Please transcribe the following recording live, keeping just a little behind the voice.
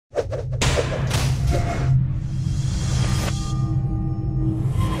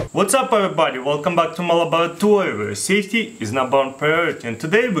What's up everybody, welcome back to my laboratory where safety is number one priority, and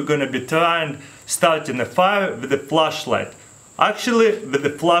today we're gonna be trying starting a fire with a flashlight. Actually with a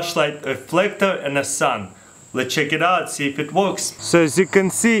flashlight reflector and a sun. Let's check it out, see if it works. So as you can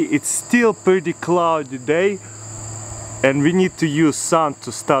see, it's still pretty cloudy day and we need to use sun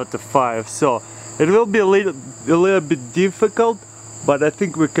to start the fire. So it will be a little bit difficult, but I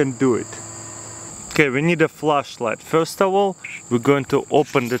think we can do it. Okay, we need a flashlight. First of all, we're going to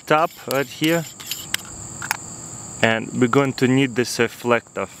open the top right here. And we're going to need this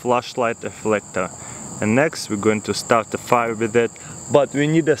reflector, flashlight reflector. And next we're going to start the fire with it. But we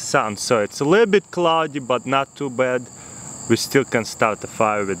need a sun, so it's a little bit cloudy, but not too bad. We still can start the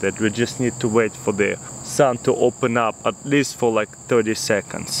fire with it. We just need to wait for the sun to open up, at least for like 30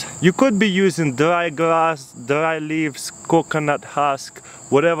 seconds. You could be using dry grass, dry leaves, coconut husk,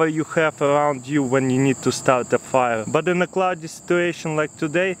 whatever you have around you when you need to start the fire. But in a cloudy situation like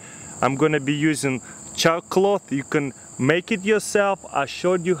today, I'm gonna be using chalk cloth. You can make it yourself. I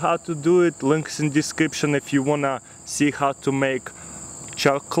showed you how to do it. Links in description if you wanna see how to make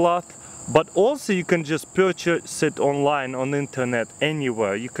chalk cloth. But also you can just purchase it online on internet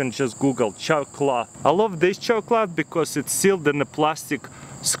anywhere. You can just Google chalk cloth. I love this chalk cloth because it's sealed in a plastic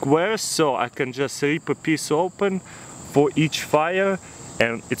square, so I can just rip a piece open for each fire,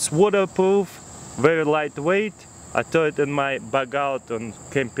 and it's waterproof, very lightweight. I throw it in my bag out on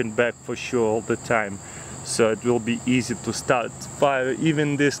camping bag for sure all the time, so it will be easy to start fire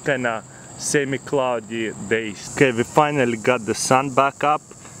even this kind of semi-cloudy days. Okay, we finally got the sun back up.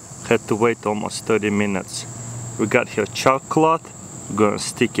 Had to wait almost 30 minutes. We got here chalk cloth. We're gonna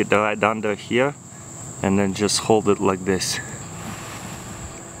stick it right under here and then just hold it like this.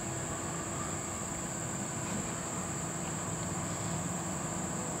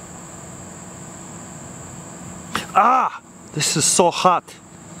 Ah! This is so hot.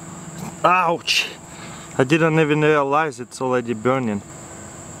 Ouch! I didn't even realize it's already burning.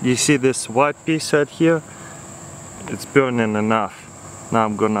 You see this white piece right here? It's burning enough. Now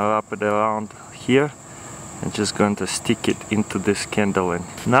I'm gonna wrap it around here and just going to stick it into this candle. And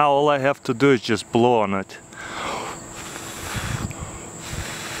now all I have to do is just blow on it.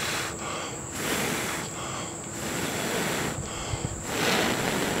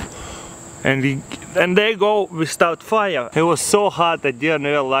 And there you go, we start fire. It was so hot I didn't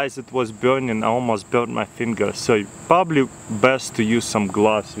realize it was burning. I almost burned my finger, so probably best to use some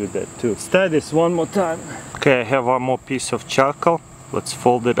gloves with it too. Let's try this one more time. Okay, I have one more piece of charcoal. Let's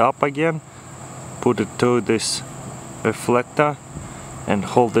fold it up again, put it through this reflector and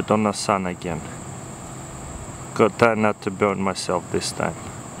hold it on the sun again. Gotta try not to burn myself this time.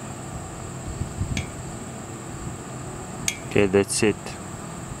 Okay, that's it.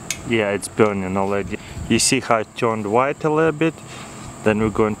 Yeah, it's burning already. You see how it turned white a little bit? Then we're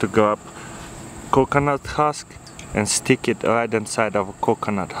going to grab coconut husk and stick it right inside of a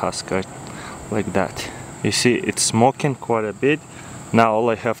coconut husk, right? Like that. You see it's smoking quite a bit. Now all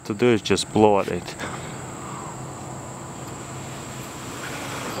I have to do is just blow at it.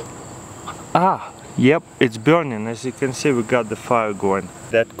 Ah, yep, it's burning. As you can see, we got the fire going.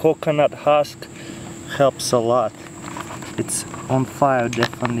 That coconut husk helps a lot. It's on fire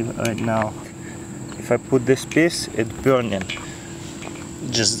definitely right now. If I put this piece, it's burning.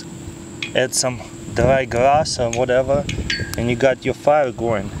 Just add some dry grass or whatever and you got your fire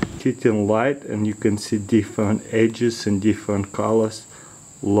going. Hitting light and you can see different edges and different colors.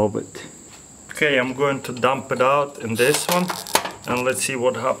 Love it. Okay, I'm going to dump it out in this one and let's see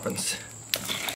what happens.